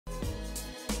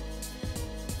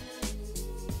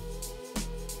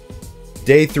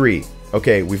Day 3.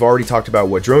 Okay, we've already talked about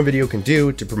what drone video can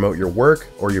do to promote your work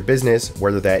or your business,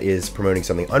 whether that is promoting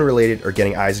something unrelated or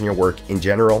getting eyes on your work in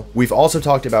general. We've also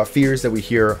talked about fears that we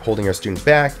hear holding our students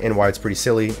back and why it's pretty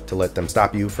silly to let them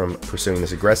stop you from pursuing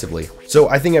this aggressively. So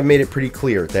I think I've made it pretty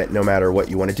clear that no matter what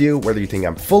you want to do, whether you think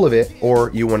I'm full of it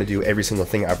or you want to do every single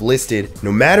thing I've listed,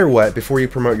 no matter what, before you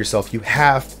promote yourself, you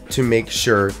have to make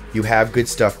sure you have good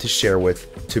stuff to share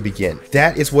with to begin.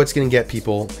 That is what's going to get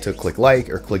people to click like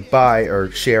or click buy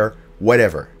or share.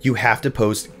 Whatever. You have to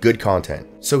post good content.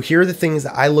 So here are the things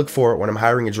that I look for when I'm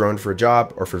hiring a drone for a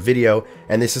job or for video,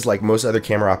 and this is like most other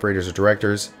camera operators or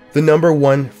directors. The number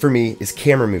one for me is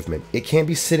camera movement. It can't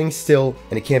be sitting still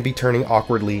and it can't be turning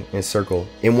awkwardly in a circle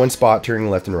in one spot, turning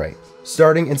left and right.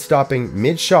 Starting and stopping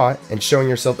mid-shot and showing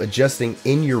yourself adjusting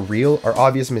in your reel are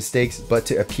obvious mistakes, but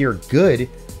to appear good,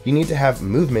 you need to have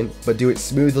movement, but do it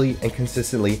smoothly and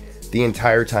consistently the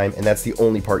entire time, and that's the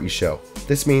only part you show.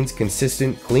 This means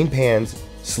consistent, clean pans,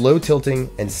 slow tilting,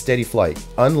 and steady flight,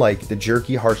 unlike the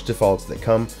jerky, harsh defaults that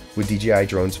come with DJI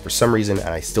drones for some reason, and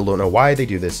I still don't know why they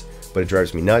do this, but it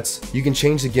drives me nuts. You can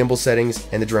change the gimbal settings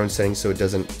and the drone settings so it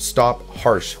doesn't stop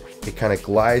harsh. It kind of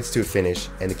glides to a finish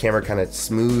and the camera kind of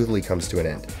smoothly comes to an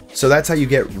end. So that's how you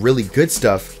get really good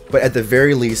stuff, but at the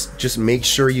very least, just make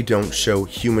sure you don't show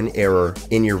human error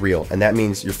in your reel. And that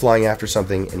means you're flying after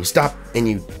something and you stop and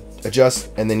you adjust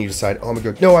and then you decide, oh, I'm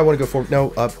gonna go, no, I want to go forward, no,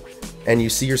 up, and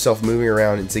you see yourself moving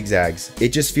around in zigzags. It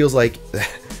just feels like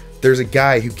there's a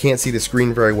guy who can't see the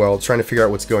screen very well trying to figure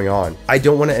out what's going on. I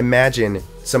don't want to imagine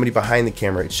somebody behind the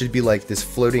camera. It should be like this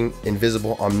floating,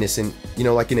 invisible, omniscient, you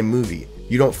know, like in a movie.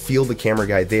 You don't feel the camera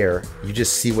guy there, you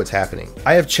just see what's happening.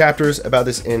 I have chapters about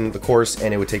this in the course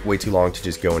and it would take way too long to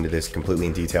just go into this completely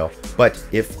in detail. But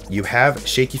if you have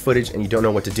shaky footage and you don't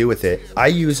know what to do with it, I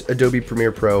use Adobe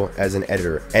Premiere Pro as an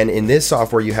editor. And in this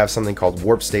software, you have something called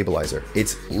Warp Stabilizer.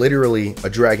 It's literally a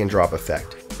drag and drop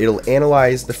effect. It'll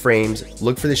analyze the frames,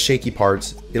 look for the shaky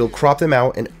parts, it'll crop them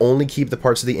out and only keep the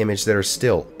parts of the image that are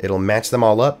still. It'll match them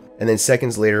all up, and then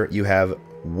seconds later, you have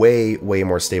way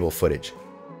more stable footage.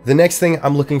 The next thing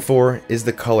I'm looking for is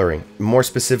the coloring. More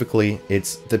specifically,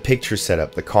 it's the picture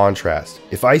setup, the contrast.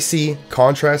 If I see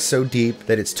contrast so deep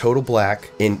that it's total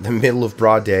black in the middle of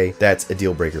broad day, that's a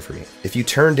deal breaker for me. If you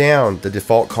turn down the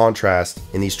default contrast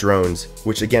in these drones,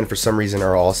 which again for some reason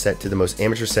are all set to the most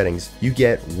amateur settings, you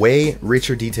get way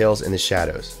richer details in the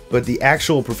shadows. But the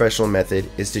actual professional method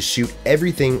is to shoot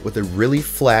everything with a really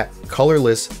flat,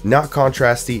 colorless, not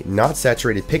contrasty, not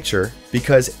saturated picture,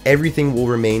 because everything will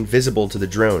remain visible to the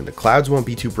drone. The clouds won't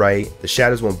be too bright, the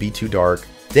shadows won't be too dark.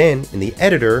 Then in the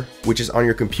editor, which is on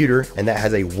your computer and that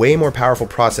has a way more powerful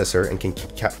processor and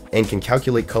can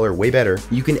calculate color way better,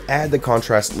 you can add the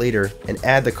contrast later and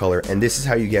add the color, and this is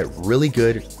how you get really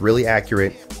good, really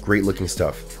accurate, great looking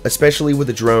stuff. Especially with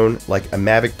a drone like a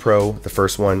Mavic Pro, the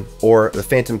first one, or the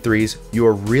Phantom 3s, you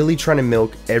are really trying to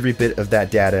milk every bit of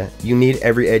that data. You need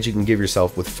every edge you can give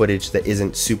yourself with footage that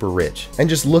isn't super rich. And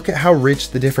just look at how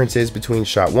rich the difference is between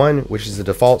shot 1, which is the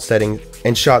default setting,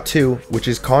 and shot 2, which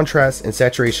is contrast and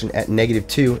saturation at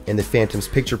 -2 in the Phantom's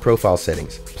picture profile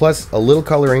settings. Plus a little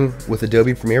coloring with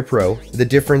Adobe Premiere Pro. The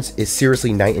difference is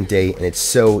seriously night and day, and it's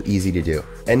so easy to do.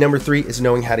 And number 3 is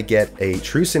knowing how to get a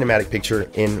true cinematic picture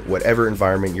in whatever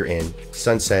environment you're in,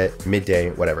 sunset, midday,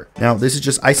 whatever. Now, this is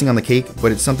just icing on the cake,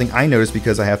 but it's something I notice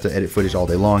because I have to edit footage all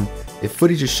day long. If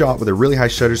footage is shot with a really high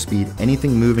shutter speed,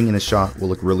 anything moving in the shot will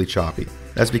look really choppy.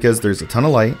 That's because there's a ton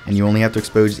of light and you only have to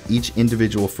expose each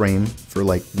individual frame for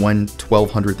like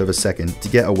 1/1200th of a second to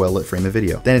get a well-lit frame of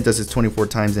video. Then it does it 24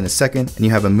 times in a second and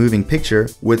you have a moving picture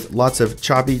with lots of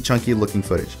choppy, chunky looking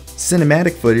footage.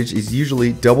 Cinematic footage is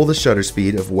usually double the shutter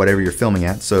speed of whatever you're filming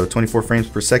at, so 24 frames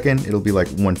per second, it'll be like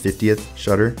 1/50th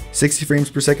shutter. 60 frames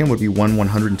per second would be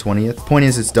 1/120th. Point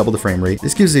is, it's double the frame rate.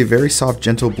 This gives a very soft,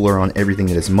 gentle blur on everything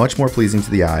that is much more pleasing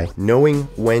to the eye. Knowing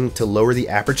when to lower the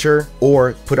aperture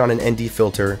or put on an ND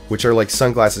filter, which are like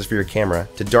sunglasses for your camera,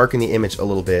 to darken the image a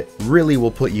little bit, really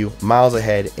will put you miles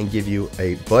ahead and give you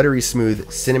a buttery smooth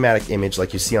cinematic image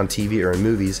like you see on TV or in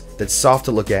movies that's soft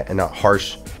to look at and not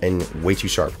harsh and way too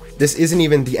sharp. This isn't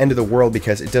even the end of the world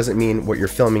because it doesn't mean what you're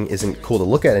filming isn't cool to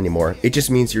look at anymore. It just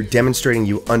means you're demonstrating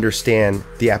you understand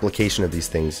the application of these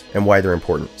things and why they're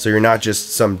important. So you're not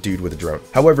just some dude with a drone.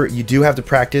 However, you do have to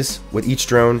practice with each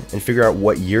drone and figure out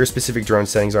what your specific drone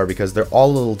settings are because they're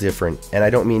all a little different. And I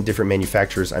don't mean different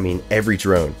manufacturers, I mean every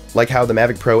drone. Like how the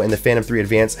Mavic Pro and the Phantom 3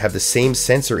 Advance have the same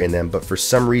sensor in them, but for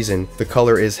some reason, the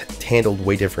color is handled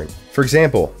way different. For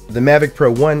example, the Mavic Pro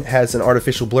 1 has an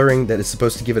artificial blurring that is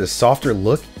supposed to give it a softer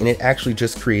look, and it actually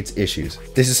just creates issues.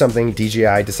 This is something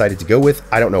DJI decided to go with.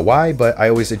 I don't know why, but I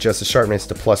always adjust the sharpness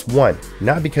to +1.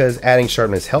 Not because adding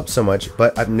sharpness helps so much,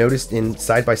 but I've noticed in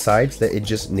side-by-sides that it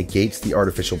just negates the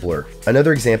artificial blur.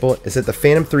 Another example is that the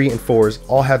Phantom 3 and 4s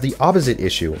all have the opposite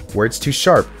issue, where it's too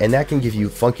sharp, and that can give you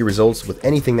funky results with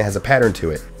anything that has a pattern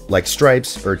to it, like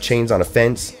stripes or chains on a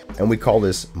fence, and we call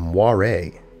this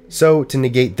moire. So to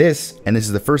negate this, and this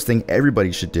is the first thing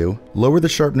everybody should do, lower the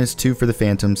sharpness 2 for the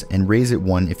Phantoms and raise it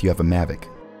 1 if you have a Mavic.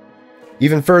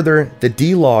 Even further, the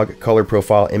D-Log color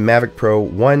profile in Mavic Pro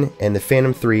 1 and the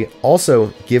Phantom 3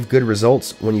 also give good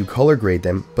results when you color grade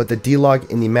them, but the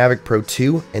D-Log in the Mavic Pro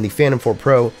 2 and the Phantom 4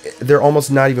 Pro, they're almost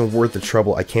not even worth the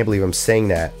trouble. I can't believe I'm saying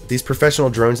that. These professional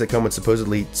drones that come with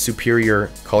supposedly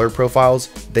superior color profiles,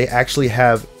 they actually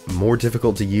have more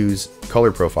difficult to use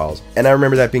color profiles. And I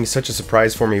remember that being such a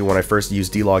surprise for me when I first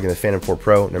used D-Log in the Phantom 4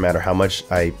 Pro. No matter how much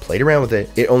I played around with it,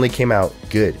 it only came out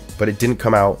good, but it didn't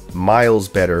come out miles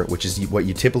better, which is what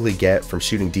you typically get from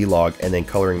shooting D-Log and then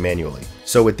coloring manually.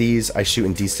 So with these, I shoot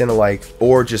in D-Cine-alike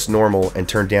or just normal and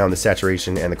turn down the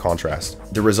saturation and the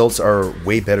contrast. The results are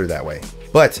way better that way.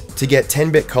 But to get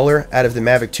 10-bit color out of the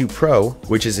Mavic 2 Pro,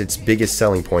 which is its biggest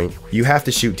selling point, you have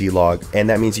to shoot D-Log, and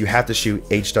that means you have to shoot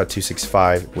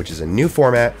H.265, which is a new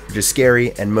format, which is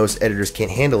scary and most editors can't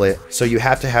handle it. So you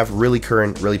have to have really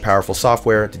current, really powerful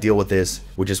software to deal with this,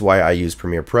 which is why I use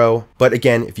Premiere Pro. But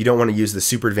again, if you don't want to use the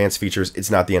super advanced features,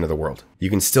 it's not the end of the world. You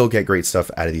can still get great stuff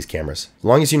out of these cameras, as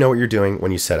long as you know what you're doing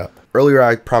when you set up. Earlier,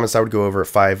 I promised I would go over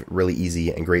 5 really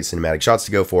easy and great cinematic shots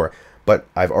to go for, but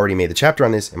I've already made the chapter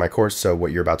on this in my course, so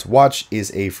what you're about to watch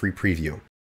is a free preview.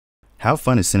 How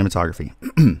fun is cinematography?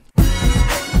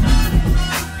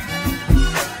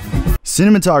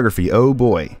 Cinematography, oh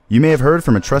boy. You may have heard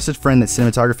from a trusted friend that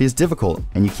cinematography is difficult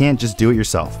and you can't just do it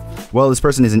yourself. Well, this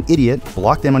person is an idiot.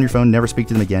 Block them on your phone, never speak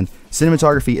to them again.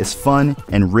 Cinematography is fun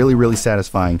and really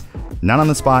satisfying. Not on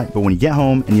the spot, but when you get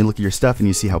home and you look at your stuff and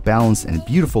you see how balanced and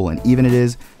beautiful and even it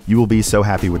is, you will be so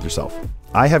happy with yourself.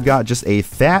 I have got just a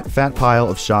fat pile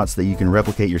of shots that you can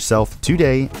replicate yourself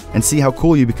today and see how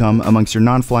cool you become amongst your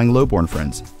non-flying lowborn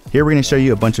friends. Here we're going to show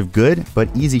you a bunch of good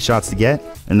but easy shots to get,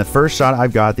 and the first shot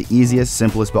I've got, the easiest,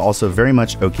 simplest, but also very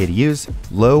much okay to use,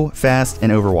 low, fast,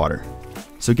 and over water.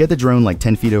 So get the drone like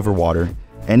 10 feet over water.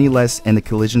 Any less and the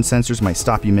collision sensors might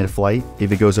stop you mid-flight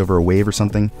if it goes over a wave or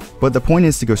something. But the point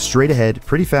is to go straight ahead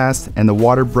pretty fast, and the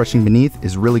water brushing beneath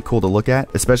is really cool to look at,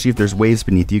 especially if there's waves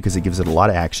beneath you because it gives it a lot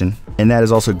of action. And that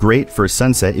is also great for a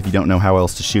sunset if you don't know how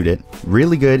else to shoot it.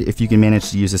 Really good if you can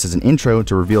manage to use this as an intro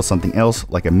to reveal something else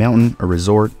like a mountain, a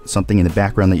resort, something in the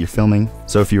background that you're filming.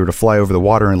 So if you were to fly over the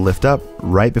water and lift up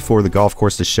right before the golf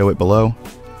course to show it below.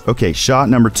 Okay, shot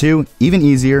number 2, even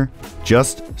easier,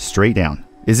 just straight down.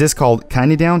 Is this called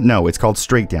kinda down? No, it's called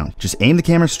straight down. Just aim the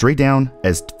camera straight down,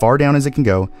 as far down as it can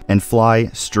go, and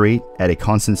fly straight at a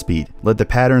constant speed. Let the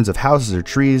patterns of houses or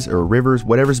trees or rivers,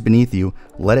 whatever's beneath you,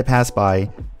 let it pass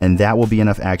by, and that will be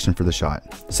enough action for the shot.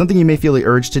 Something you may feel the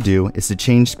urge to do is to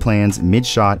change plans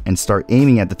mid-shot and start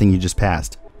aiming at the thing you just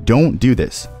passed. Don't do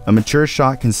this. A mature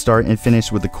shot can start and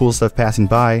finish with the cool stuff passing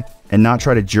by, and not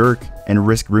try to jerk and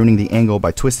risk ruining the angle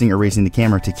by twisting or raising the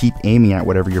camera to keep aiming at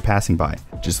whatever you're passing by.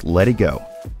 Just let it go.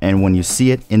 And when you see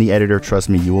it in the editor, trust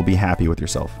me, you will be happy with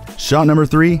yourself. Shot number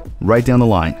 3, right down the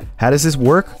line. How does this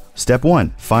work? Step 1,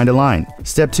 find a line.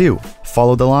 Step 2,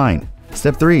 follow the line.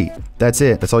 Step 3, that's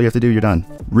it. That's all you have to do, you're done.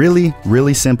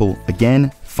 Really simple.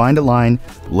 Again, find a line,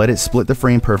 let it split the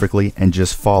frame perfectly, and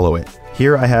just follow it.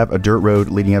 Here I have a dirt road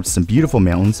leading up to some beautiful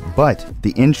mountains, but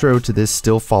the intro to this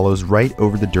still follows right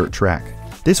over the dirt track.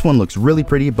 This one looks really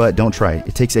pretty, but don't try it.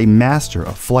 It takes a master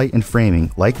of flight and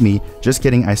framing, like me. Just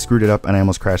kidding, I screwed it up and I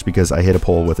almost crashed because I hit a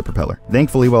pole with a propeller.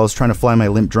 Thankfully, while I was trying to fly my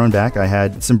limp drone back, I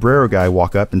had Sombrero Guy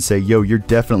walk up and say, yo, you're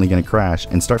definitely gonna crash,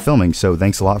 and start filming, so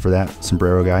thanks a lot for that,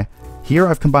 Sombrero Guy. Here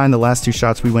I've combined the last 2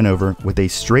 shots we went over with a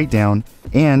straight down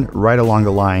and right along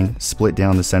the line, split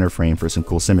down the center frame for some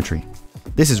cool symmetry.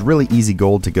 This is really easy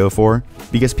gold to go for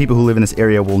because people who live in this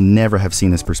area will never have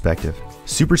seen this perspective.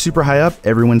 Super high up,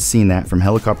 everyone's seen that from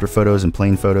helicopter photos and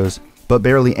plane photos, but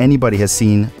barely anybody has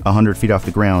seen 100 feet off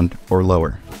the ground or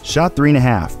lower. Shot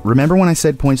 3.5. Remember when I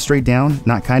said point straight down,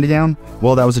 not kinda down?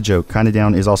 Well, that was a joke. Kinda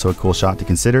down is also a cool shot to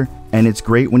consider, and it's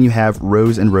great when you have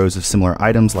rows and rows of similar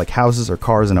items like houses or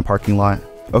cars in a parking lot.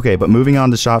 Okay, but moving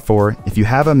on to shot 4, if you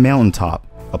have a mountaintop,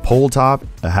 a pole top,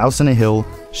 a house and a hill,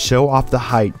 show off the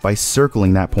height by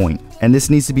circling that point. And this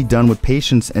needs to be done with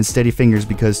patience and steady fingers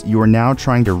because you are now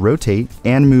trying to rotate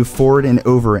and move forward and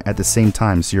over at the same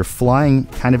time. So you're flying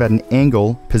kind of at an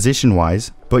angle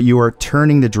position-wise, but you are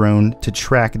turning the drone to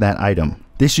track that item.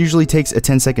 This usually takes a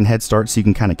 10-second head start so you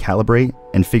can kind of calibrate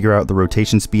and figure out the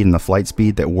rotation speed and the flight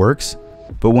speed that works.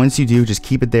 But once you do, just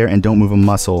keep it there and don't move a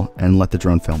muscle and let the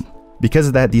drone film. Because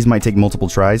of that, these might take multiple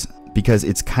tries because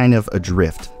it's kind of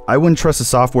adrift. I wouldn't trust the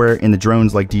software in the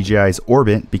drones like DJI's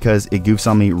Orbit because it goofs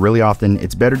on me really often.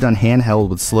 It's better done handheld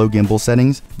with slow gimbal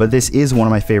settings, but this is one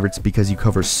of my favorites because you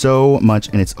cover so much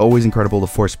and it's always incredible to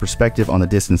force perspective on the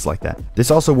distance like that.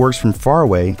 This also works from far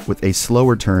away with a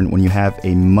slower turn when you have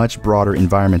a much broader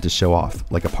environment to show off,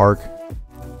 like a park.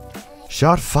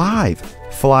 Shot 5.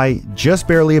 Fly just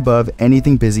barely above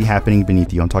anything busy happening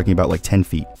beneath you. I'm talking about like 10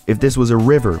 feet. If this was a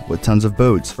river with tons of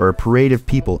boats or a parade of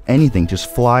people, anything,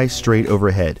 just fly straight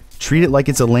overhead. Treat it like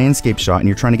it's a landscape shot and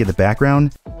you're trying to get the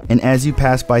background, and as you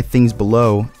pass by things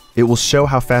below, it will show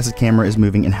how fast the camera is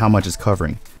moving and how much it's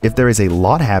covering. If there is a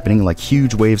lot happening, like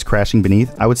huge waves crashing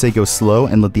beneath, I would say go slow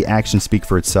and let the action speak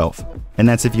for itself. And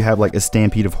that's if you have like a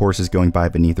stampede of horses going by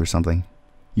beneath or something.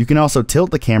 You can also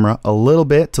tilt the camera a little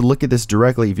bit to look at this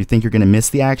directly if you think you're going to miss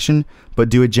the action, but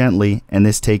do it gently, and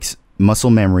this takes muscle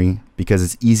memory because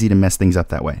it's easy to mess things up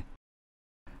that way.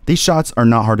 These shots are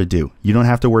not hard to do. You don't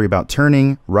have to worry about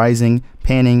turning, rising,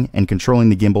 panning, and controlling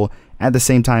the gimbal at the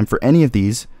same time for any of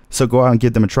these, so go out and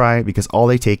give them a try because all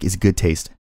they take is good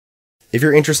taste. If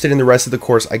you're interested in the rest of the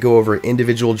course, I go over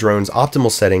individual drones'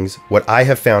 optimal settings, what I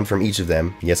have found from each of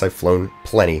them, yes, I've flown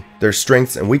plenty, their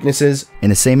strengths and weaknesses, in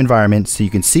the same environment so you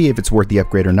can see if it's worth the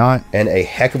upgrade or not, and a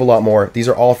heck of a lot more. These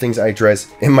are all things I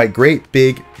address in my great,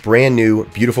 big, brand new,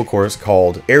 beautiful course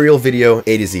called Aerial Video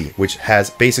A to Z, which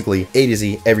has basically A to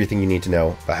Z everything you need to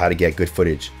know about how to get good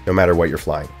footage, no matter what you're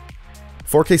flying.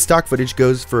 4K stock footage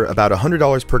goes for about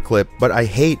 $100 per clip, but I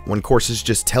hate when courses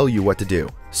just tell you what to do.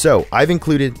 So I've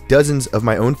included dozens of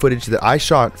my own footage that I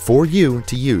shot for you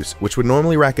to use, which would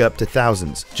normally rack up to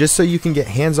thousands, just so you can get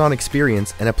hands-on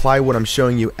experience and apply what I'm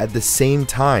showing you at the same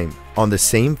time on the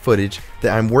same footage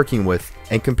that I'm working with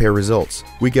and compare results.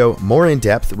 We go more in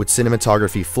depth with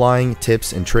cinematography, flying,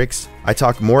 tips, and tricks. I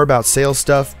talk more about sales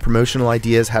stuff, promotional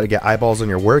ideas, how to get eyeballs on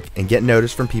your work, and get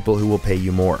noticed from people who will pay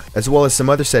you more, as well as some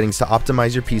other settings to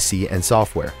optimize your PC and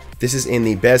software. This is in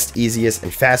the best, easiest,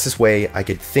 and fastest way I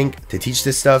could think to teach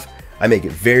this stuff. I make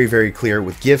it very, very clear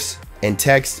with GIFs and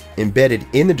text embedded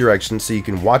in the directions so you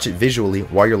can watch it visually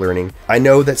while you're learning. I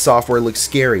know that software looks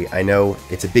scary. I know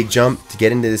it's a big jump to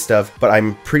get into this stuff, but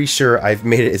I'm pretty sure I've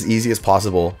made it as easy as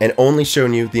possible and only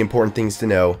shown you the important things to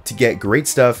know to get great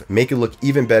stuff, make it look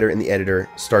even better in the editor,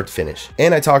 start to finish.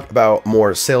 And I talk about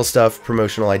more sales stuff,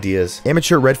 promotional ideas,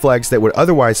 amateur red flags that would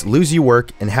otherwise lose you work,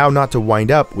 and how not to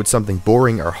wind up with something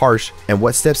boring or harsh, and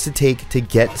what steps to take to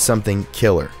get something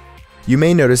killer. You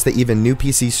may notice that even new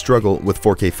PCs struggle with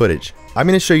 4K footage. I'm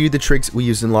going to show you the tricks we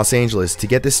used in Los Angeles to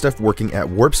get this stuff working at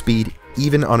warp speed,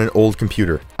 even on an old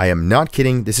computer. I am not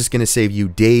kidding, this is going to save you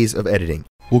days of editing.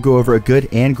 We'll go over a good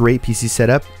and great PC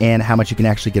setup and how much you can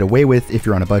actually get away with if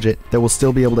you're on a budget that will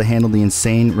still be able to handle the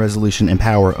insane resolution and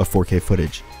power of 4K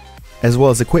footage. As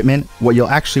well as equipment, what you'll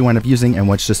actually wind up using and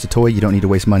what's just a toy you don't need to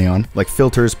waste money on, like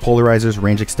filters, polarizers,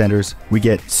 range extenders. We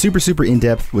get super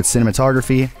in-depth with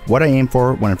cinematography, what I aim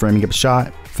for when I'm framing up a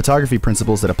shot, photography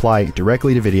principles that apply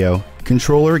directly to video,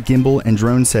 controller, gimbal, and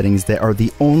drone settings that are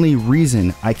the only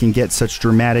reason I can get such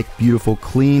dramatic, beautiful,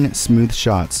 clean, smooth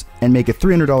shots, and make a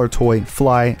 $300 toy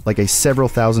fly like a several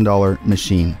 $1,000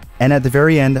 machine. And at the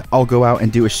very end, I'll go out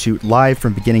and do a shoot live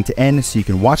from beginning to end so you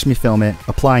can watch me film it,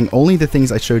 applying only the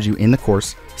things I showed you in the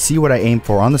course, see what I aim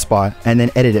for on the spot, and then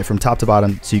edit it from top to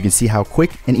bottom so you can see how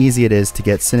quick and easy it is to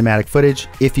get cinematic footage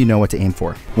if you know what to aim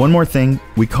for. One more thing,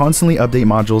 we constantly update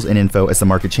modules and info as the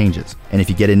market changes, and if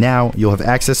you get in now, you'll have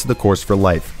access to the course for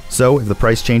life. So if the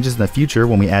price changes in the future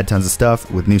when we add tons of stuff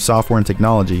with new software and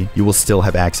technology, you will still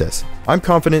have access. I'm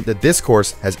confident that this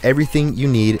course has everything you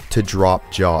need to drop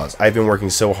jaws. I've been working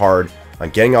so hard on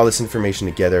getting all this information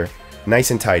together,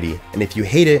 nice and tidy, and if you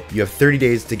hate it, you have 30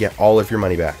 days to get all of your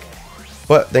money back.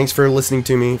 But thanks for listening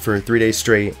to me for 3 days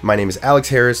straight. My name is Alex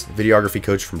Harris, videography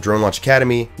coach from Drone Launch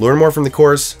Academy. Learn more from the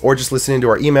course or just listen into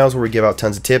our emails where we give out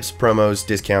tons of tips, promos,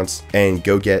 discounts, and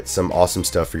go get some awesome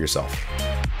stuff for yourself.